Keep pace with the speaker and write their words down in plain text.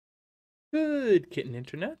Good kitten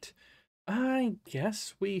internet. I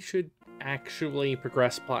guess we should actually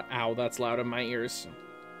progress plot. Ow, that's loud in my ears.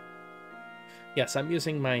 Yes, I'm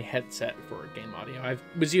using my headset for game audio. I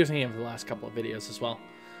was using it for the last couple of videos as well.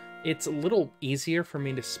 It's a little easier for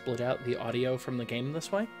me to split out the audio from the game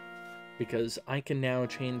this way, because I can now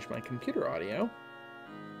change my computer audio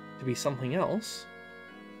to be something else.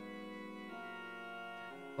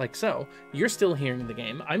 Like so. You're still hearing the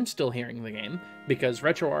game, I'm still hearing the game, because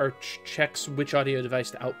RetroArch checks which audio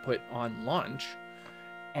device to output on launch,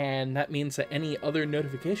 and that means that any other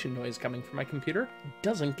notification noise coming from my computer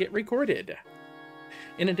doesn't get recorded.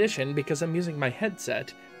 In addition, because I'm using my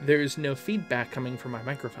headset, there's no feedback coming from my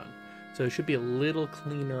microphone, so it should be a little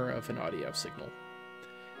cleaner of an audio signal.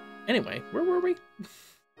 Anyway, where were we?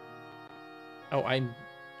 Oh, I'm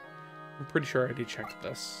pretty sure I already checked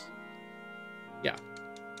this. Yeah.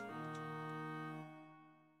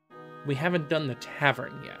 We haven't done the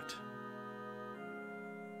tavern yet.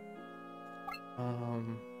 I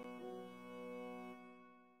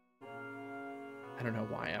don't know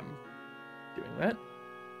why I'm doing that.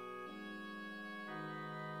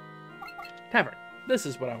 Tavern. This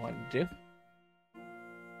is what I wanted to do.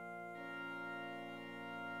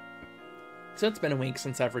 So it's been a week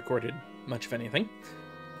since I've recorded much of anything.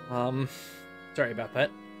 Sorry about that.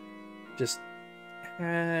 Just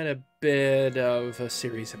had a bit of a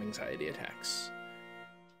series of anxiety attacks.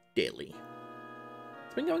 Daily.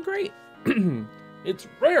 It's been going great. It's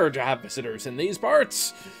rare to have visitors in these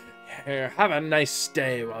parts. Here, have a nice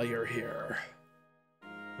stay while you're here.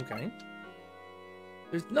 Okay.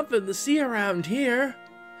 There's nothing to see around here.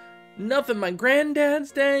 Nothing my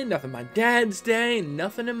granddad's day, nothing my dad's day,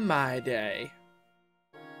 nothing in my day.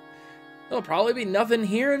 There'll probably be nothing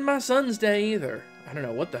here in my son's day either. I don't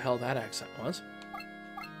know what the hell that accent was.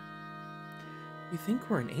 You think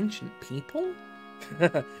we're an ancient people?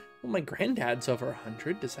 Well, my granddad's over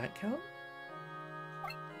 100. Does that count?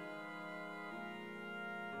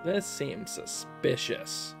 This seems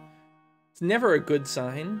suspicious. It's never a good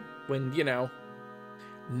sign when, you know,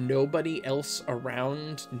 nobody else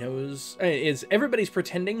around knows. Everybody's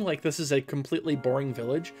pretending like this is a completely boring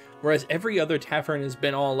village, whereas every other tavern has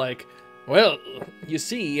been all like, well, you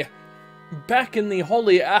see, back in the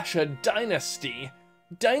Holy Asha dynasty,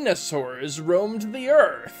 dinosaurs roamed the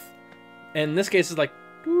earth. And in this case, it's like,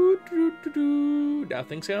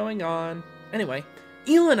 nothing's going on. Anyway,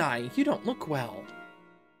 Eleni, you don't look well.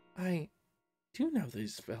 I do know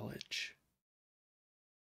this village.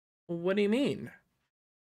 What do you mean?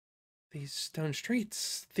 These stone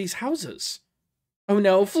streets, these houses. Oh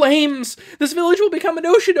no, flames! This village will become an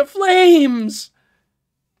ocean of flames!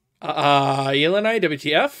 Eleni,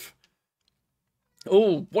 WTF?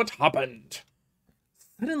 Oh, what happened?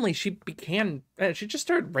 Suddenly she just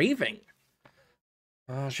started raving.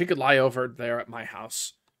 She could lie over there at my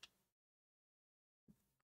house.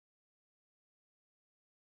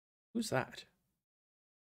 Who's that?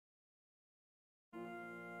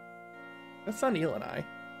 That's not Eleni.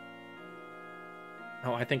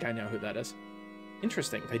 Oh, I think I know who that is.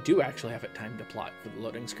 Interesting, they do actually have it timed to plot for the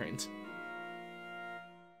loading screens.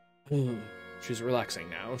 She's relaxing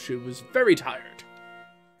now. She was very tired.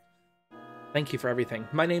 Thank you for everything.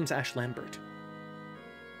 My name's Ash Lambert.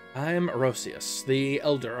 I'm Erosius, the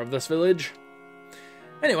elder of this village.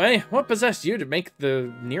 Anyway, what possessed you to make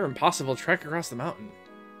the near impossible trek across the mountain?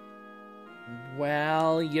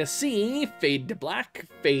 Well, you see, fade to black,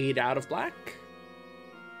 fade out of black.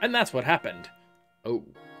 And that's what happened. Oh,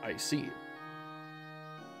 I see.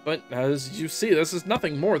 But as you see, this is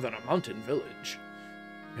nothing more than a mountain village.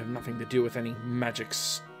 We have nothing to do with any magic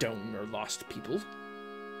stone or lost people.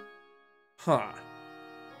 Huh.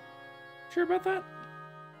 Sure about that?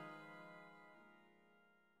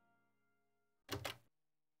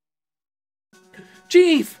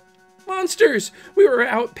 Chief! Monsters! We were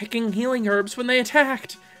out picking healing herbs when they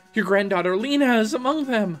attacked. Your granddaughter Leena is among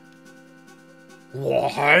them.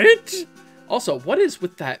 What? Also, what is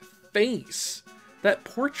with that face? That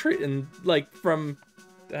portrait and like from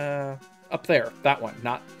up there. That one,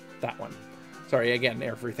 not that one. Sorry, again,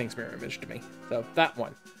 everything's mirror image to me. So that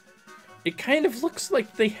one. It kind of looks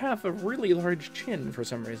like they have a really large chin for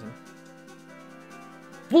some reason.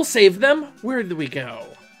 We'll save them. Where do we go?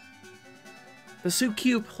 The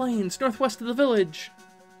Sukyu Plains, northwest of the village.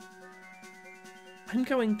 I'm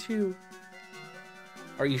going to...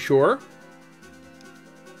 Are you sure?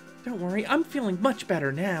 Don't worry, I'm feeling much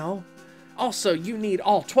better now. Also, you need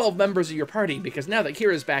all 12 members of your party, because now that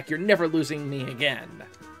Kira's back, you're never losing me again.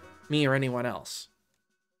 Me or anyone else.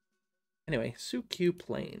 Anyway, Sukyu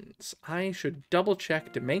Plains. I should double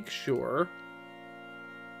check to make sure.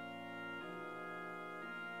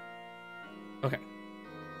 Okay.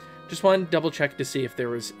 Just wanted to double check to see if there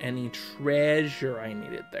was any treasure I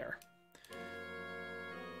needed there.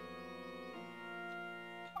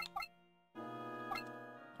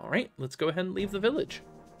 All right, let's go ahead and leave the village.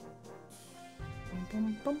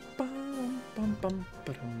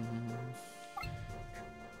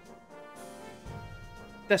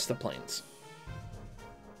 That's the plains.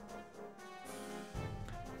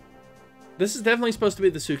 This is definitely supposed to be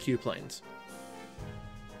the Sukyu Plains.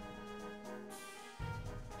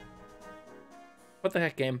 What the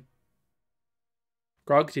heck, game?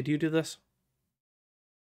 Grog, did you do this?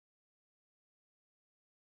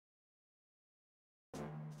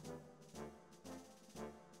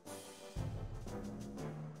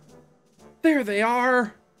 There they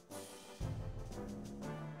are!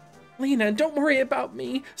 Leena, don't worry about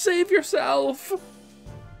me. Save yourself!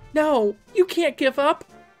 No, you can't give up.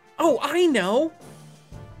 Oh, I know.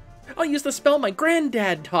 I'll use the spell my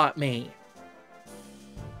granddad taught me.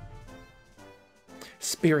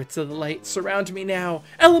 Spirits of the light surround me now.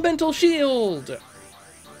 Elemental shield!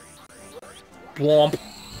 Blomp.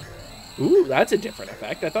 Ooh, that's a different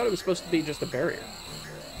effect. I thought it was supposed to be just a barrier.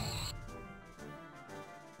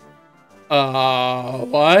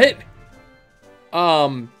 What?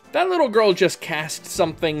 That little girl just cast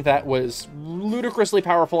something that was ludicrously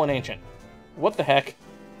powerful and ancient. What the heck?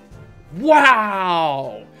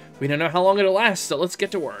 Wow! We don't know how long it'll last, so let's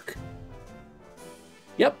get to work.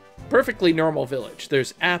 Yep, perfectly normal village.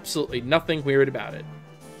 There's absolutely nothing weird about it.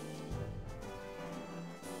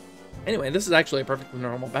 Anyway, this is actually a perfectly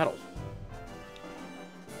normal battle.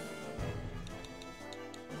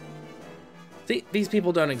 See, these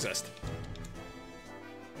people don't exist.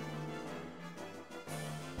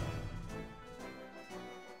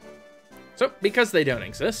 So, because they don't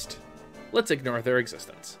exist, let's ignore their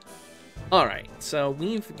existence. Alright, so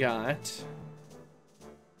we've got...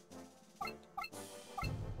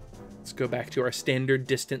 Let's go back to our standard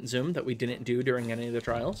distant zoom that we didn't do during any of the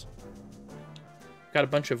trials. Got a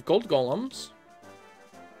bunch of gold golems.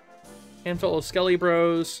 Handful of skelly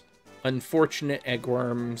bros. Unfortunate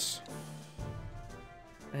eggworms.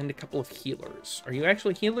 And a couple of healers. Are you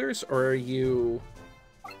actually healers, or are you...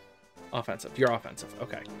 offensive? You're offensive,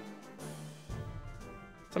 okay.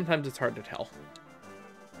 Sometimes it's hard to tell.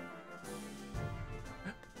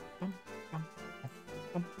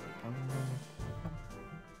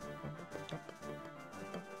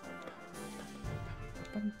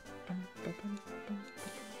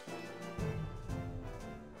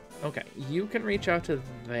 Okay, you can reach out to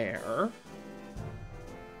there.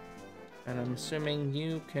 And I'm assuming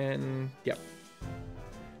you can... Yep.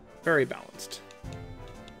 Very balanced.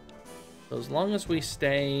 So as long as we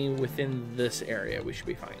stay within this area, we should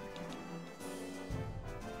be fine.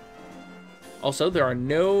 Also, there are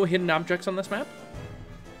no hidden objects on this map.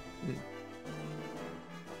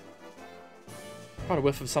 Got a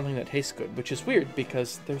whiff of something that tastes good, which is weird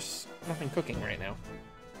because there's nothing cooking right now.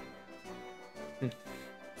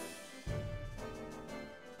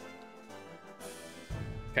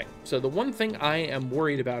 Okay, so the one thing I am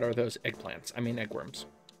worried about are those eggplants. I mean eggworms.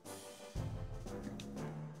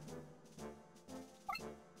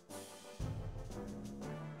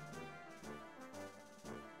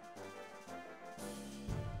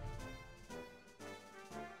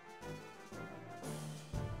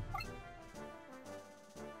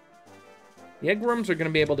 The eggworms are going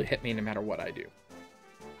to be able to hit me no matter what I do.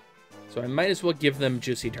 So I might as well give them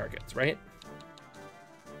juicy targets, right?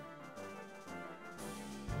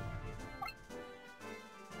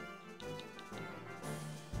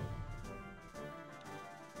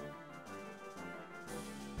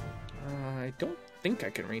 I don't think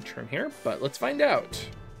I can reach from here, but let's find out.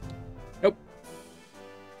 Nope.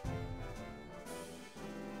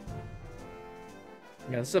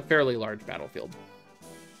 Yeah, this is a fairly large battlefield.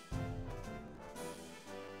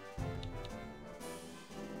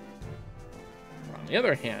 On the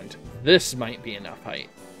other hand, this might be enough height.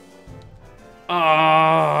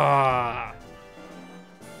 Ah!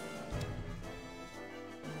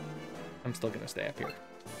 I'm still gonna stay up here.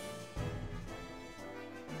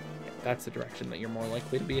 Yeah, that's the direction that you're more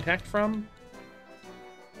likely to be attacked from.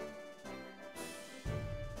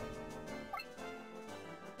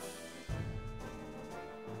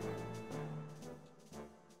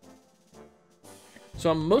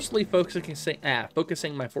 So I'm mostly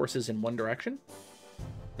focusing my forces in one direction.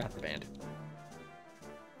 Not the band.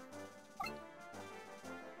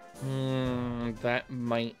 That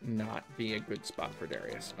might not be a good spot for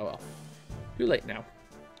Darius. Oh well. Too late now.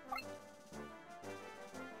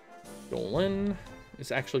 Dolan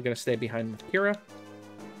is actually going to stay behind with Kira.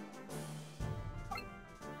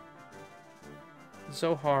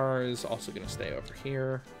 Zohar is also going to stay over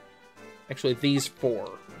here. Actually, these 4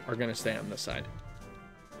 are going to stay on this side.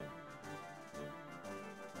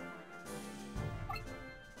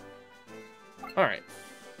 All right.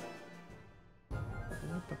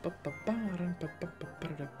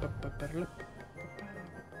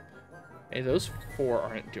 Hey, those 4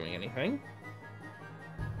 aren't doing anything.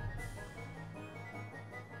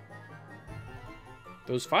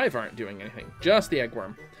 Those 5 aren't doing anything. Just the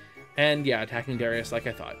eggworm. And yeah, attacking Darius like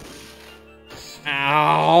I thought.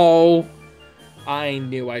 Ow! I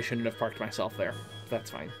knew I shouldn't have parked myself there. That's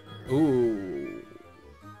fine. Ooh.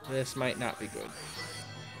 This might not be good.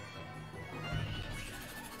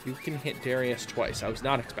 You can hit Darius twice. I was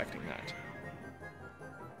not expecting that.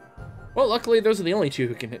 Well, luckily those are the only 2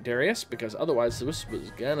 who can hit Darius, because otherwise this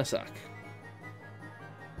was gonna suck.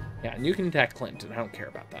 Yeah, and you can attack Clint, and I don't care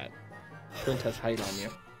about that. Clint has height on you.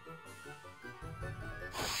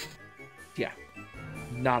 Yeah,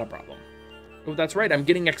 not a problem. Oh, that's right, I'm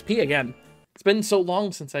getting XP again. It's been so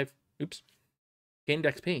long since I've, oops, gained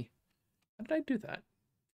XP. How did I do that?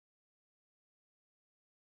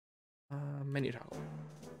 Menu toggle.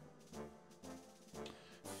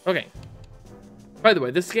 Okay. By the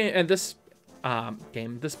way, this game and this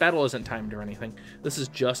this battle isn't timed or anything. This is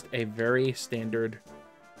just a very standard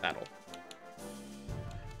battle.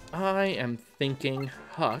 I am thinking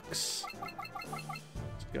Hux is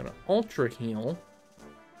gonna ultra heal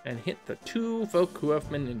and hit the 2 folk who have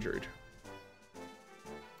been injured.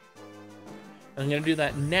 I'm gonna do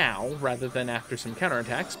that now rather than after some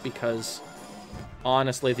counterattacks, because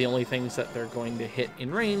honestly the only things that they're going to hit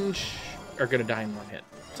in range are gonna die in 1 hit.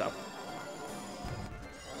 So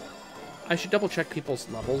I should double check people's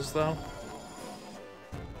levels though.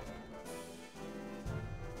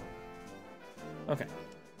 Okay.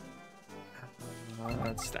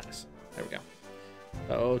 Status. There we go.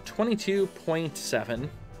 So 22.7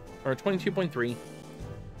 or 22.3,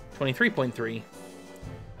 23.3,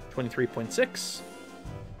 23.6,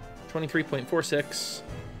 23.46,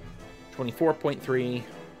 24.3,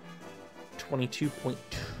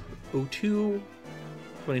 22.02,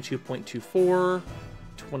 22.24,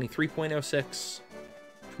 23.06,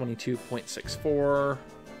 22.64,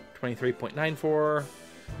 23.94,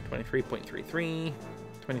 23.33,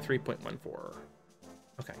 23.14.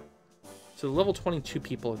 Okay. So the level 22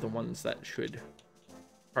 people are the ones that should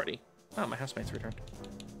party. Oh, my housemate's returned.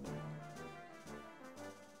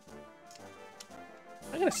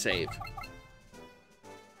 I'm gonna save.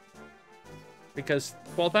 Because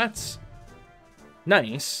while that's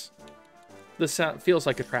nice, this feels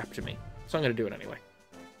like a trap to me. So I'm gonna do it anyway.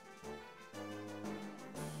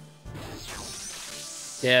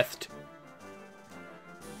 Deathed.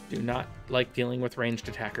 Do not like dealing with ranged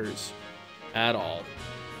attackers at all.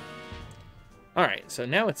 Alright, so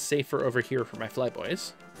now it's safer over here for my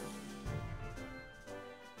flyboys.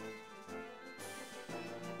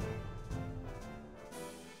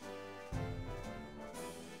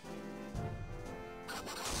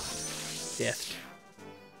 Death.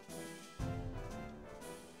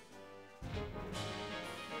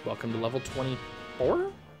 Welcome to level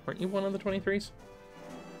 24? Weren't you one of the 23s?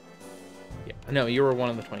 Yeah, no, you were one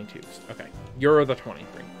of the 22s. Okay, you're the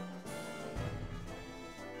 23.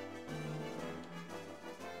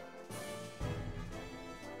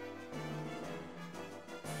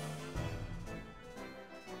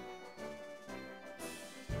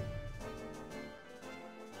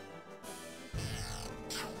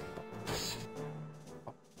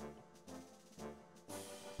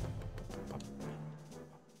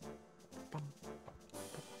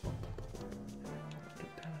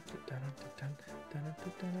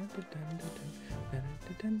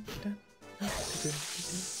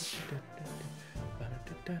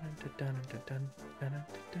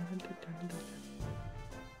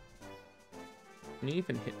 Can you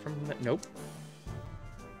even hit from that? Nope.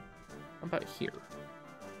 How about here?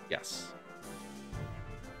 Yes.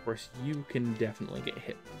 Of course, you can definitely get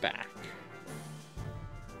hit back.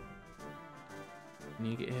 Can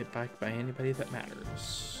you get hit back by anybody that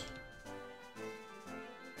matters?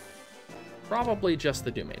 Probably just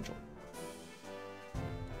the Doom Angel.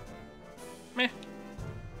 Meh.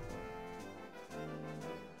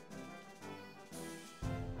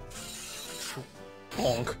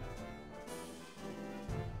 Bonk.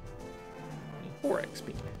 4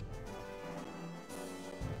 XP.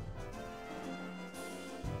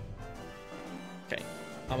 Okay.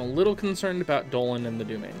 I'm a little concerned about Dolan and the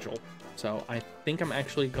Doom Angel. So I think I'm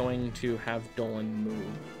actually going to have Dolan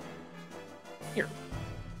move here.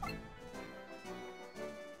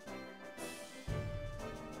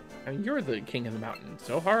 I mean, you're the king of the mountain.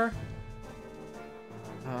 Zohar?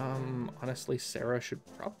 Honestly, Sarah should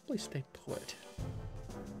probably stay put.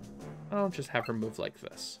 I'll just have her move like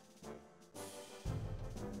this.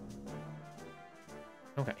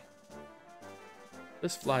 Okay.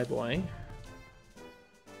 This flyboy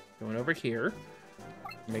going over here.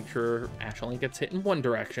 Make sure Ash only gets hit in one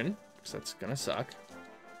direction, because that's gonna suck.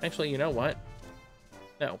 Actually, you know what?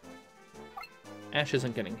 No. Ash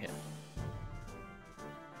isn't getting hit.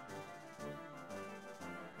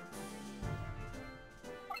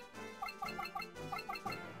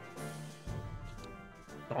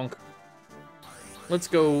 Donk. Let's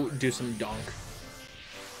go do some donk.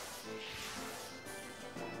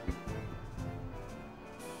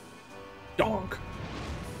 Donk.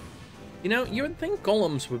 You know, you would think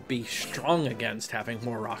golems would be strong against having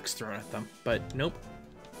more rocks thrown at them, but nope.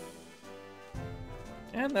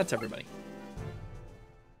 And that's everybody.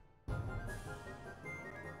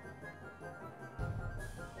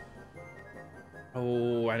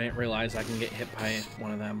 Oh, I didn't realize I can get hit by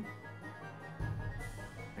one of them.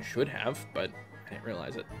 I should have, but I didn't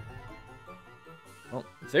realize it. Well,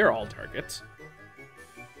 they're all targets.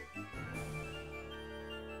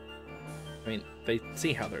 I mean, they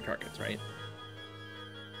see how they're targets, right?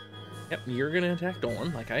 Yep, you're gonna attack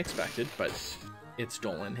Dolan, like I expected, but it's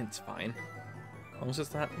Dolan, it's fine. As long as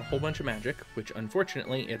it's not a whole bunch of magic, which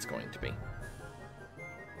unfortunately it's going to be.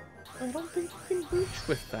 I don't think you can reach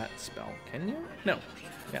with that spell, can you? No.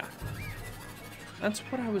 Yeah. That's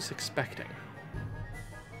what I was expecting.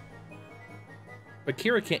 But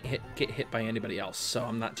Kira can't get hit by anybody else, so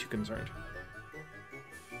I'm not too concerned.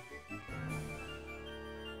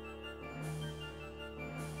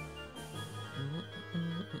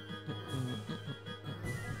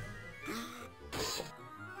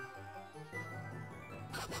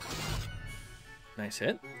 Nice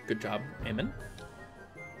hit. Good job, Eamon.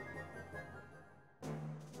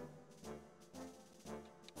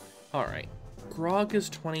 Alright. Grog is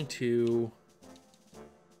 22.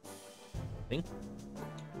 I think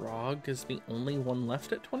Grog is the only one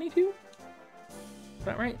left at 22? Is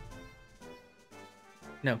that right?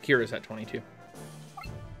 No, Kira's at 22.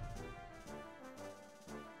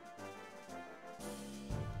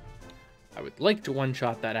 I would like to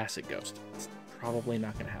one-shot that acid ghost. It's probably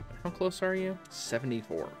not going to happen. How close are you?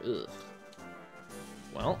 74. Ugh.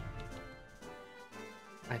 Well,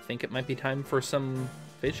 I think it might be time for some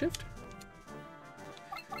phase shift.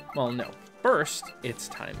 Well, no. First, it's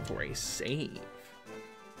time for a save.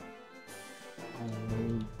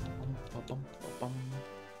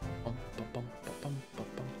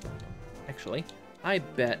 Actually, I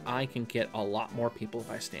bet I can get a lot more people if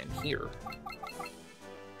I stand here.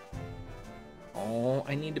 Oh,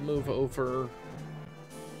 I need to move over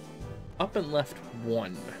up and left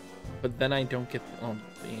 1. But then I don't get... Oh,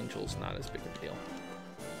 the angel's not as big of a deal.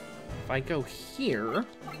 If I go here...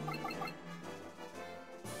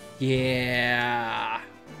 Yeah,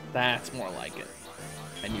 that's more like it.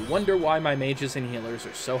 And you wonder why my mages and healers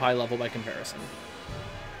are so high level by comparison.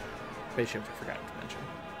 Phase shift, I forgot to mention.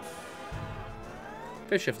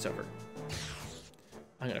 Phase shift's over.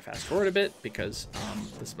 I'm going to fast forward a bit because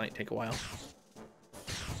this might take a while.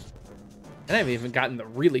 And I haven't even gotten the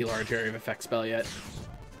really large area of effect spell yet.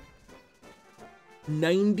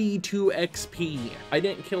 92 XP. I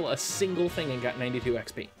didn't kill a single thing and got 92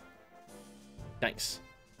 XP. Nice.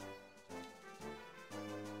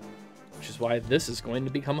 Which is why this is going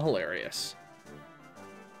to become hilarious.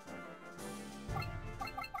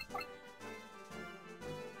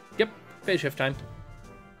 Yep, phase shift time.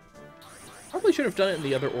 Probably should have done it in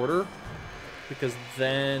the other order, because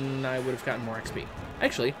then I would have gotten more XP.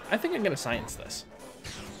 Actually, I think I'm going to science this.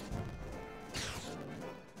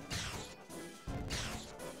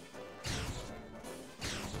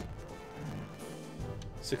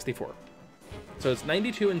 $64. So it's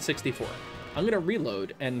 92 and 64. I'm going to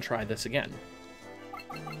reload and try this again.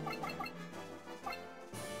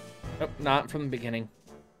 Oh, not from the beginning.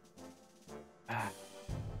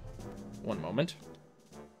 One moment.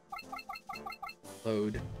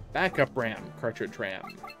 Load. Backup RAM. Cartridge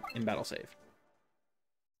RAM. In battle save.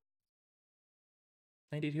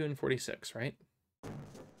 92 and 46, right?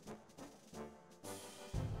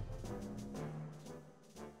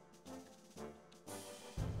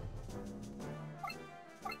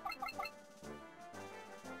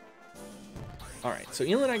 Alright, so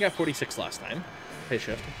Eleni and I got 46 last time. Phase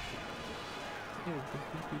shift.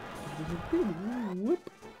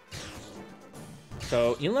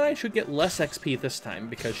 So Eleni and I should get less XP this time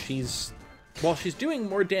because she's... While she's doing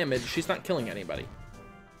more damage, she's not killing anybody.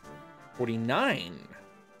 49.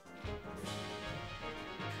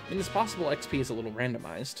 I mean, it's possible XP is a little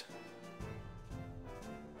randomized.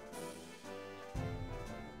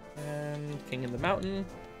 King in the mountain.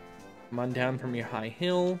 Come on down from your high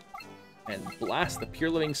hill and blast the pure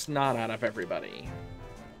living snot out of everybody.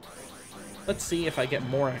 Let's see if I get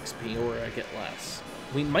more XP or I get less.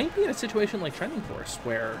 We might be in a situation like Trending Force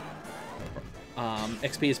where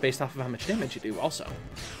XP is based off of how much damage you do also.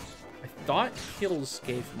 I thought kills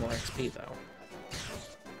gave more XP though.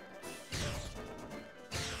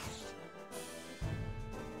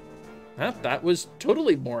 That was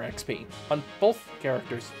totally more XP on both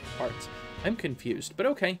characters' parts. I'm confused, but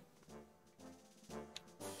okay.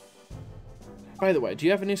 By the way, do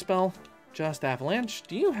you have a new spell? Just Avalanche?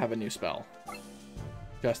 Do you have a new spell?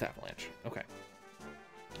 Just Avalanche. Okay.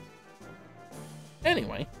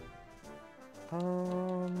 Anyway.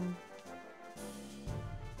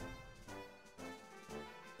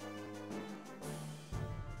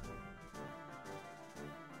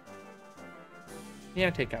 Yeah,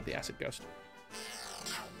 take out the Acid Ghost.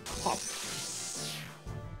 Pop.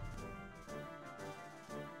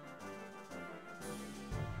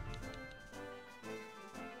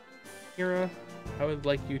 Kira, I would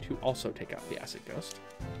like you to also take out the Acid Ghost.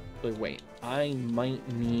 Wait, I might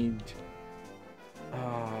need...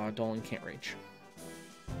 Dolan can't reach.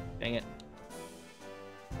 Dang it.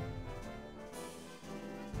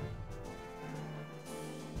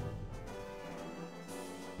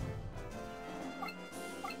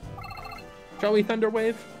 Shall we Thunder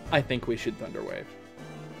Wave? I think we should Thunder Wave.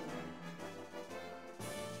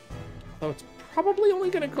 Though it's probably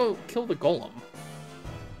only gonna go kill the Golem.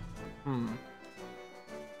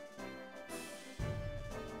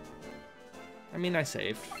 I mean, I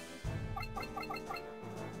saved.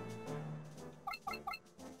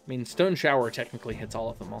 I mean, Stone Shower technically hits all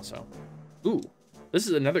of them also. Ooh, this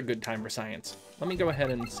is another good time for science. Let me go ahead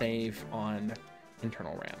and save on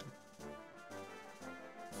Internal RAM.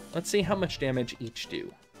 Let's see how much damage each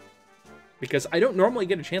do. Because I don't normally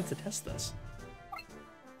get a chance to test this.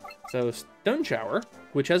 So, Stone Shower,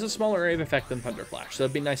 which has a smaller area of effect than Thunder Flash. So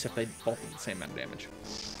it'd be nice if they both did the same amount of damage.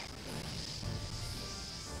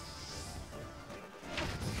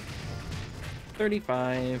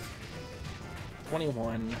 $35,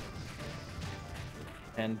 21,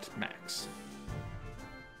 and max.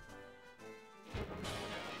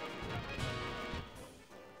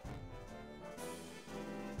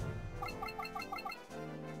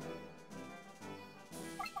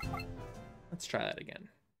 Let's try that again.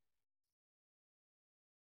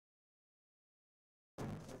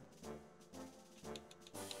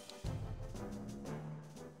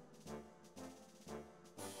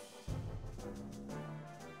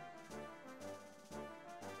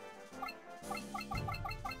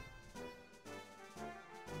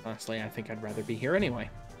 Honestly, I think I'd rather be here anyway.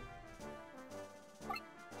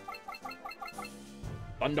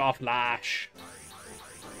 Thunder Flash!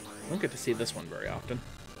 I don't get to see this one very often.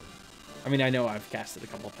 I mean, I know I've cast it a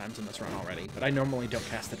couple of times in this run already, but I normally don't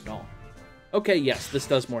cast it at all. Okay, yes, this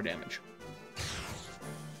does more damage.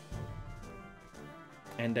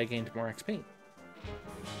 And I gained more XP.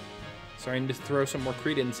 Starting to throw some more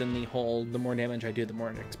credence in the whole, the more damage I do, the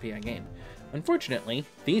more XP I gain. Unfortunately,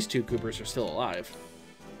 these two goobers are still alive.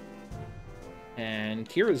 And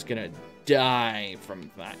Kira's gonna die from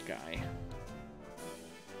that guy.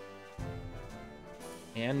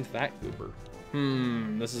 And that goober.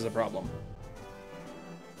 This is a problem.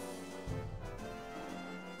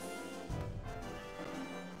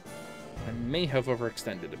 I may have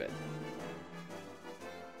overextended a bit.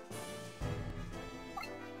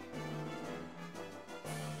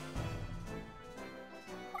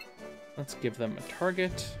 Let's give them a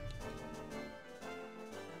target.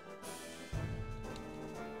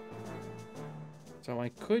 So I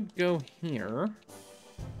could go here,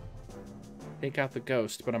 take out the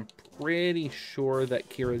ghost, but I'm pretty sure that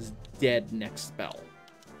Kira's dead next spell.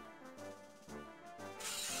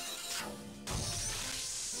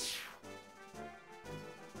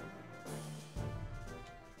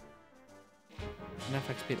 Enough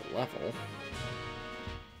XP to level.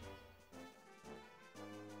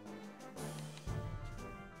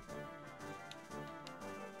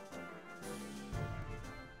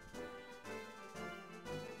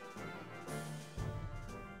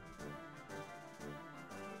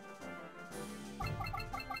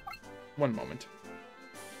 One moment.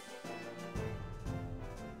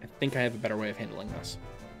 I think I have a better way of handling this.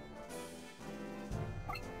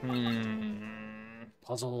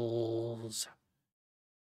 Puzzles.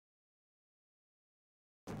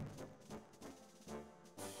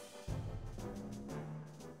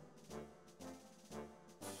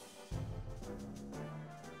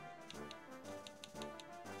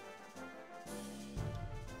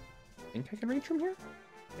 Think I can reach from here?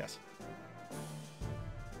 Yes.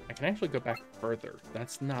 I can. can actually go back further.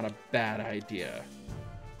 That's not a bad idea.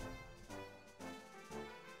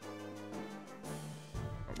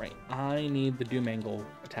 Alright, I need the Doom Angle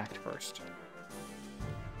attacked first.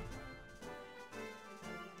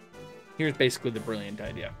 Here's basically the brilliant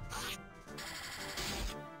idea.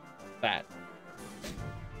 That.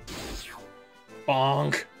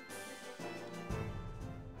 Bonk!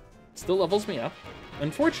 Still levels me up.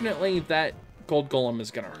 Unfortunately, that gold golem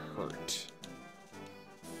is gonna hurt.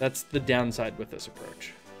 That's the downside with this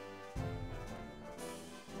approach.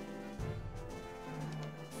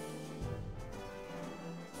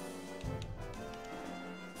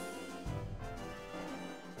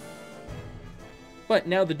 But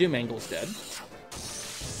now the Doom Angle's dead.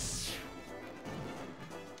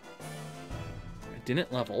 I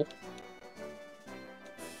didn't level.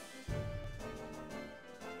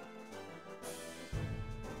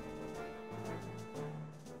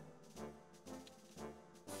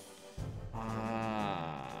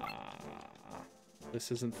 This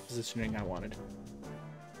isn't the positioning I wanted.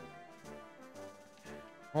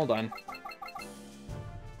 Hold on.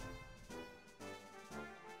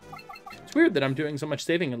 It's weird that I'm doing so much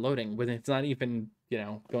saving and loading when it's not even, you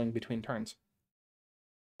know, going between turns.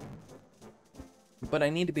 But I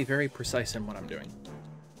need to be very precise in what I'm doing.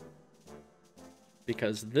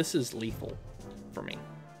 Because this is lethal for me.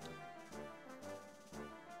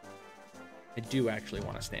 I do actually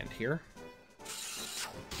want to stand here.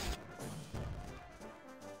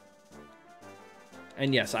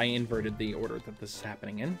 And yes, I inverted the order that this is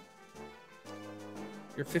happening in.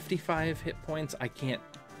 You're 55 hit points. I can't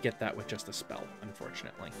get that with just a spell,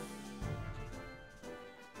 unfortunately.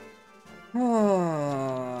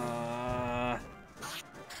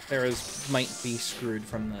 Might be screwed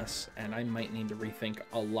from this, and I might need to rethink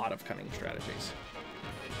a lot of cunning strategies.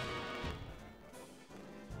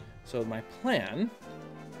 So my plan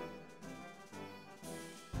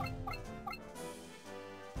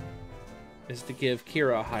is to give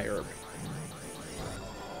Kira a high herb.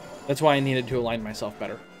 That's why I needed to align myself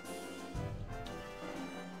better.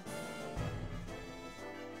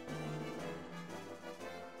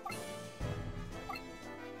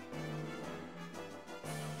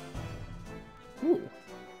 Ooh,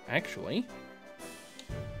 actually.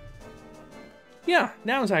 Yeah,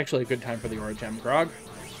 now is actually a good time for the Aura Gem, Grog.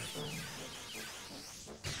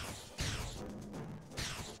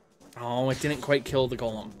 Oh, it didn't quite kill the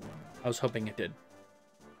golem. I was hoping it did.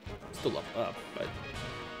 Still level up, but...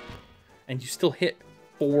 And you still hit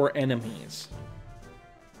 4 enemies.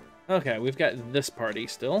 Okay, we've got this party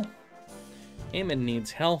still. Eamon needs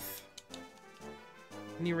health.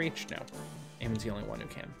 Can you reach? No. Eamon's the only one who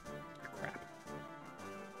can. Crap.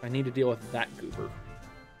 I need to deal with that goober.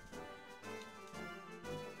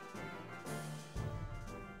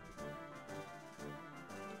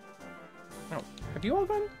 Oh, have you all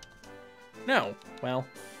gone? No. Well...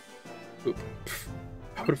 Oop.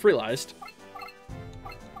 I would have realized.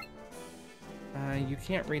 You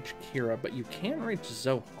can't reach Kira, but you can reach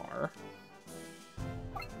Zohar.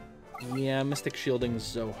 Yeah, Mystic Shielding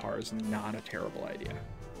Zohar is not a terrible idea.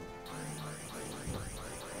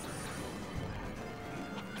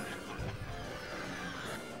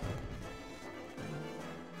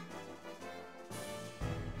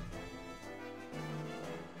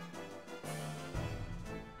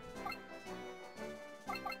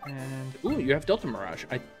 And, ooh, you have Delta Mirage.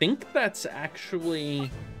 I think that's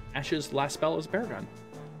actually Ash's last spell as Paragon.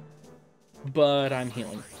 But I'm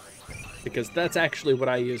healing. Because that's actually what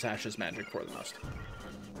I use Ash's magic for the most.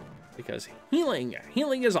 Because healing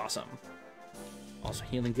is awesome. Also,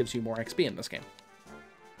 healing gives you more XP in this game.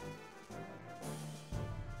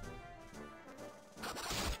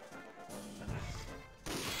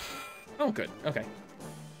 Oh, good. Okay.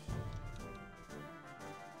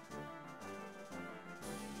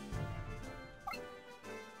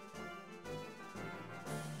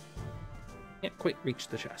 Can't quite reach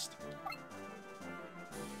the chest.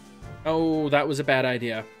 Oh, that was a bad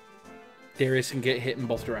idea. Darius can get hit in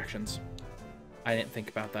both directions. I didn't think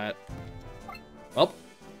about that. Well,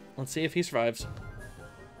 let's see if he survives.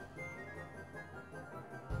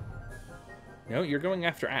 No, you're going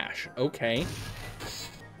after Ash. Okay.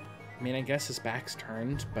 I mean, I guess his back's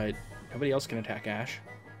turned, but nobody else can attack Ash.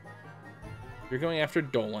 You're going after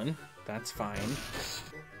Dolan. That's fine.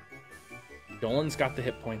 Dolan's got the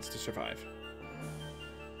hit points to survive.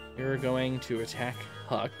 You're going to attack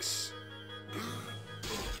Hux.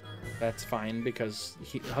 That's fine, because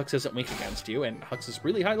Hux isn't weak against you, and Hux is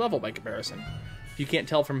really high level by comparison. If you can't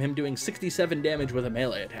tell from him doing 67 damage with a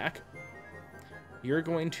melee attack. You're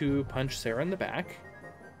going to punch Sarah in the back.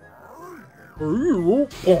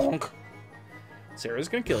 Bonk. Sarah's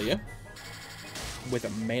gonna kill you with a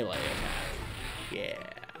melee attack. Yeah.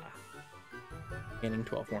 Gaining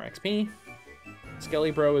 12 more XP.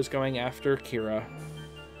 Skelly Bro is going after Kira.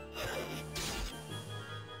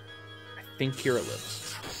 I think Kira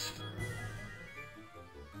lives.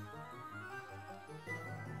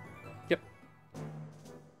 Yep.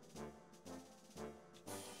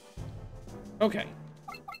 Okay.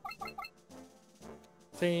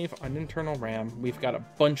 Save on internal RAM. We've got a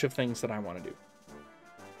bunch of things that I want to do.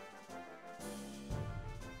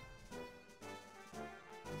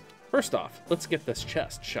 First off, let's get this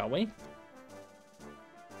chest, shall we?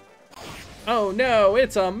 Oh no,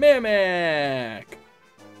 it's a Mimic!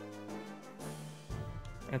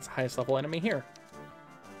 That's the highest level enemy here.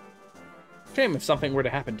 Shame if something were to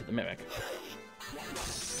happen to the Mimic.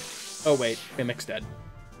 Oh wait, Mimic's dead.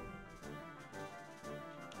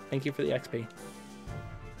 Thank you for the XP.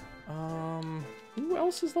 Who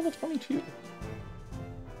else is level 22?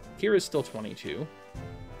 Kira's still 22.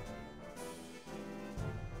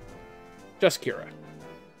 Just Kira.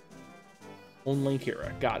 Only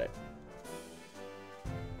Kira. Got it.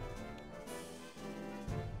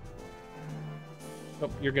 Oh,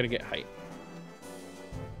 you're gonna get height.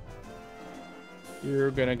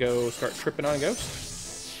 You're gonna go start tripping on a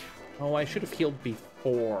ghost. Oh, I should have healed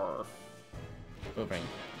before moving.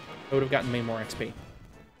 It would have gotten me more XP.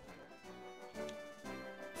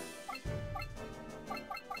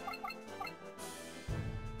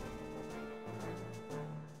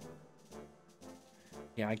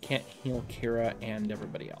 Yeah, I can't heal Kira and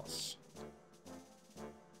everybody else.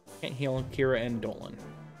 Can't heal Kira and Dolan.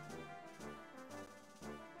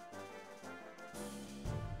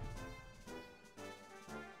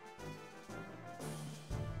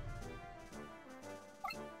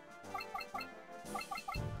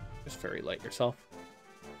 Just fairy light yourself.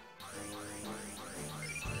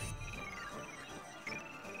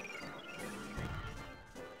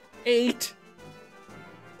 Eight!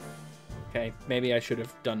 Okay, maybe I should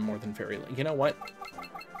have done more than fairy light. You know what?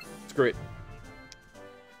 Screw it.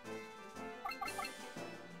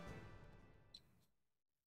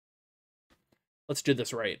 Let's do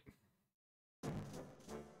this right.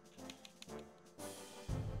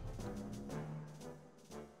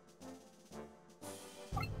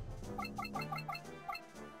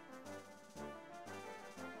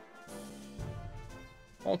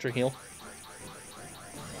 Ultra heal.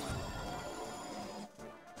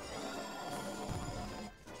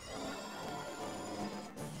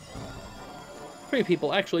 Three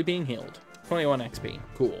people actually being healed. 21 XP.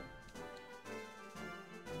 Cool.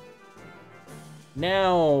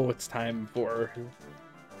 Now it's time for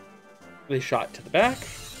the shot to the back.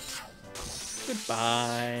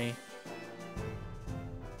 Goodbye.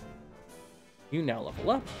 You now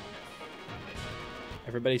level up.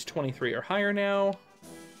 Everybody's 23 or higher now.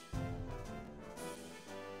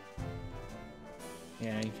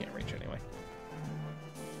 Yeah, you can't reach anyway.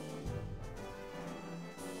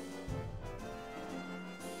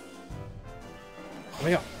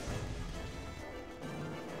 Way up.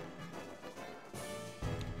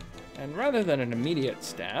 And rather than an immediate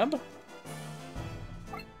stab,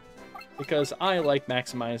 because I like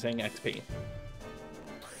maximizing XP,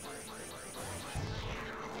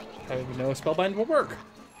 I don't even know if Spellbind will work.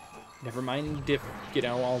 Never mind if, you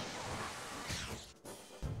know, I'll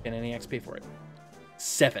get any XP for it.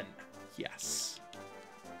 7. Yes.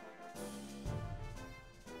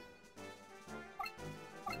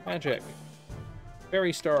 Magic.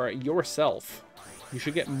 Fairy Star yourself. You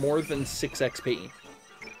should get more than 6 XP.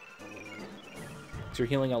 So you're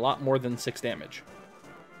healing a lot more than 6 damage.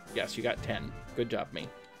 Yes, you got 10. Good job, me.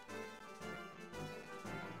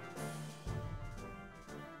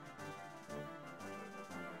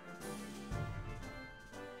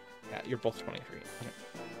 Yeah, you're both 23. Okay.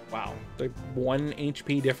 Wow, the 1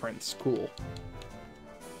 HP difference. Cool.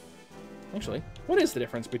 Actually, what is the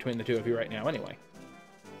difference between the two of you right now, anyway?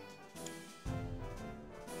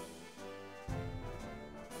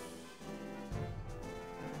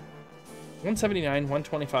 $179,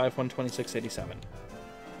 125, 126, 87.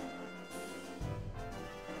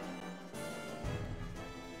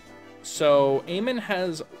 So Eamon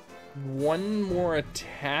has 1 more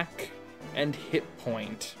attack and hit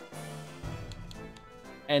point.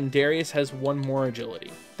 And Darius has 1 more agility.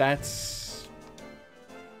 That's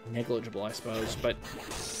negligible, I suppose, but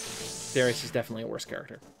Darius is definitely a worse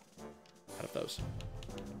character out of those.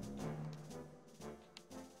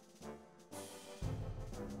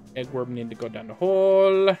 Eggworm need to go down the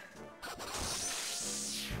hole.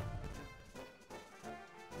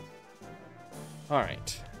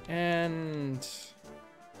 Alright. And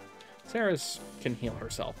Sarah's can heal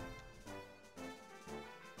herself.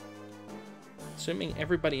 Assuming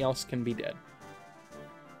everybody else can be dead.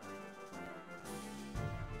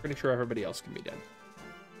 Pretty sure everybody else can be dead.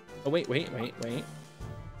 Oh, wait.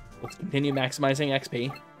 Let's continue maximizing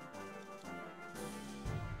XP.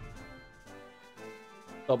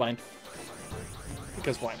 Spellbind.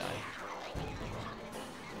 Because why not?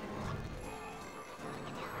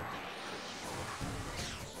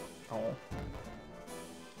 Oh.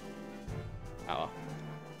 Oh.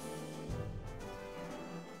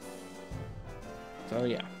 So,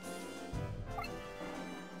 yeah.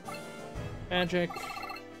 Magic.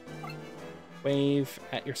 Wave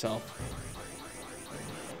at yourself.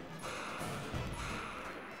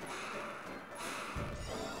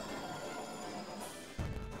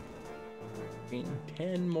 Gain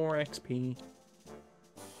 10 more XP.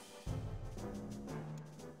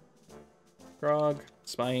 Grog,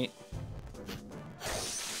 smite.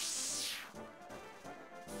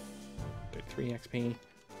 3 XP.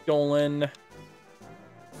 Stolen.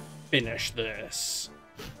 Finish this.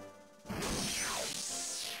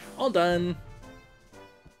 All done.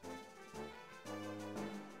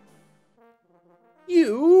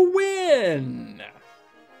 You win!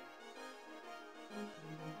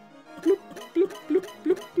 Bloop, bloop, bloop,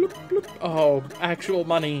 bloop, bloop, bloop. Oh, actual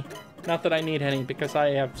money. Not that I need any, because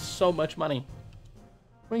I have so much money.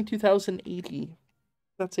 22,080.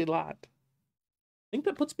 That's a lot. I think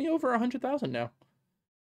that puts me over 100,000 now.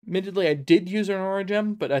 Admittedly, I did use an aura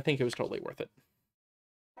gem, but I think it was totally worth it.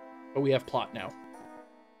 But we have plot now.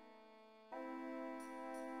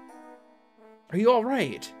 Are you all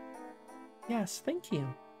right? Yes, thank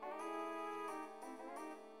you.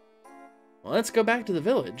 Well, let's go back to the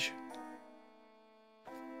village.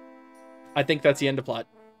 I think that's the end of plot.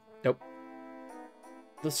 Nope.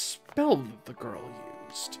 The spell that the girl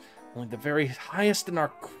used. Only the very highest in our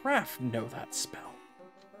craft know that spell.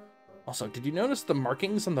 Also, did you notice the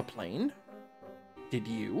markings on the plane? Did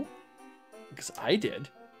you? Because I did.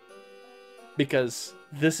 Because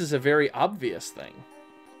this is a very obvious thing.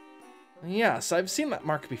 Yes, I've seen that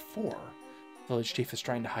mark before. Village chief is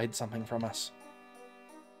trying to hide something from us.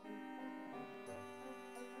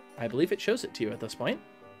 I believe it shows it to you at this point.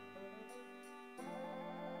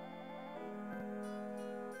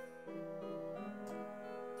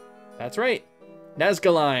 That's right.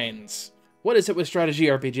 Nazca lines. What is it with strategy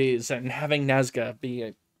RPGs and having Nazca be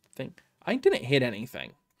a thing? I didn't hit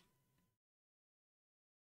anything.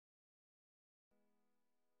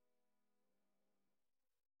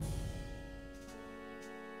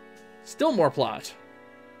 Still more plot.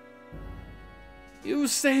 You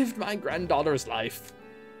saved my granddaughter's life.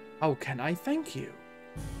 How can I thank you?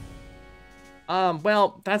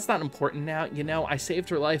 Well, that's not important now. You know, I saved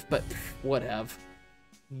her life, but whatever.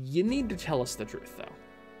 You need to tell us the truth, though.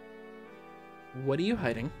 What are you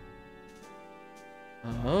hiding?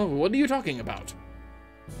 What are you talking about?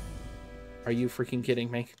 Are you freaking kidding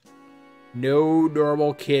me? No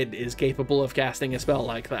normal kid is capable of casting a spell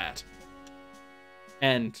like that.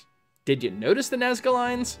 And did you notice the Nazca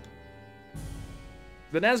lines?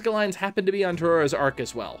 The Nazca lines happen to be on Torora's arc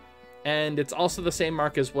as well. And it's also the same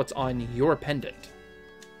mark as what's on your pendant.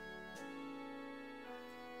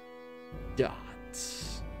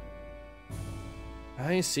 Dots.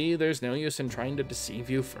 I see there's no use in trying to deceive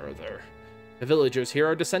you further. The villagers here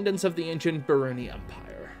are descendants of the ancient Baruni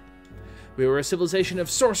Empire. We were a civilization of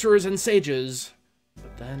sorcerers and sages.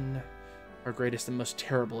 But then, our greatest and most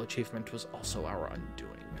terrible achievement was also our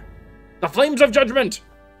undoing. The Flames of Judgment!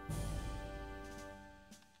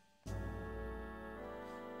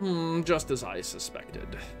 Just as I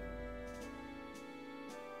suspected.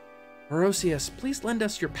 Orosius, please lend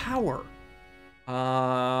us your power.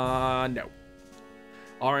 No.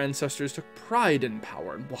 Our ancestors took pride in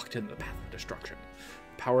power and walked in the path of destruction.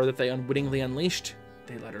 Power that they unwittingly unleashed,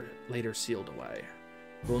 they later sealed away.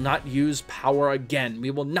 We will not use power again.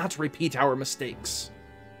 We will not repeat our mistakes.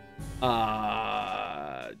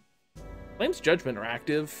 Flames of Judgment are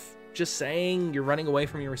active. Just saying, you're running away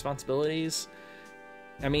from your responsibilities.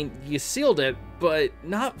 I mean, you sealed it, but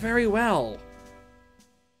not very well.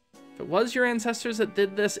 If it was your ancestors that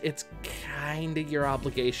did this, it's kind of your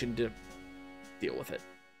obligation to deal with it.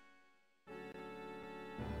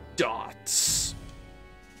 Dots.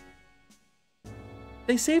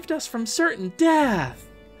 They saved us from certain death.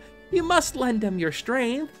 You must lend them your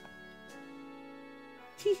strength.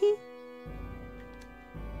 Hehe.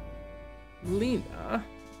 Leena?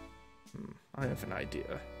 I have an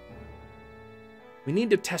idea. We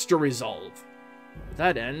need to test your resolve. To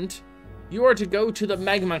that end, you are to go to the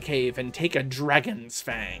magma cave and take a dragon's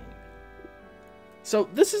fang. So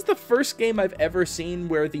this is the first game I've ever seen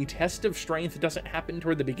where the test of strength doesn't happen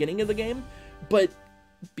toward the beginning of the game, but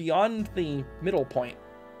beyond the middle point.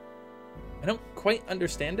 I don't quite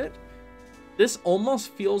understand it. This almost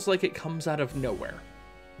feels like it comes out of nowhere.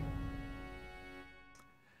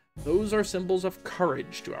 Those are symbols of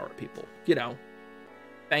courage to our people. You know,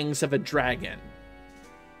 fangs of a dragon.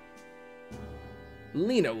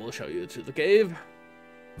 Leena will show you to the cave.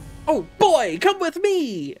 Oh boy, come with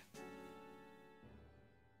me!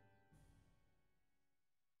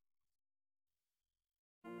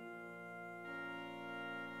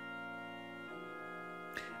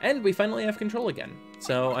 And we finally have control again.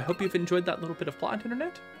 So I hope you've enjoyed that little bit of plot,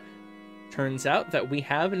 Internet. Turns out that we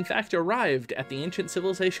have, in fact, arrived at the ancient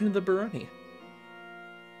civilization of the Baroni.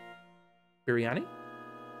 Biryani?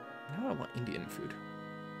 Now I want Indian food.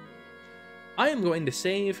 I am going to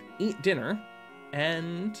save, eat dinner,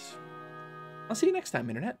 and I'll see you next time,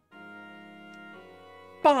 Internet.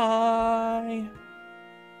 Bye!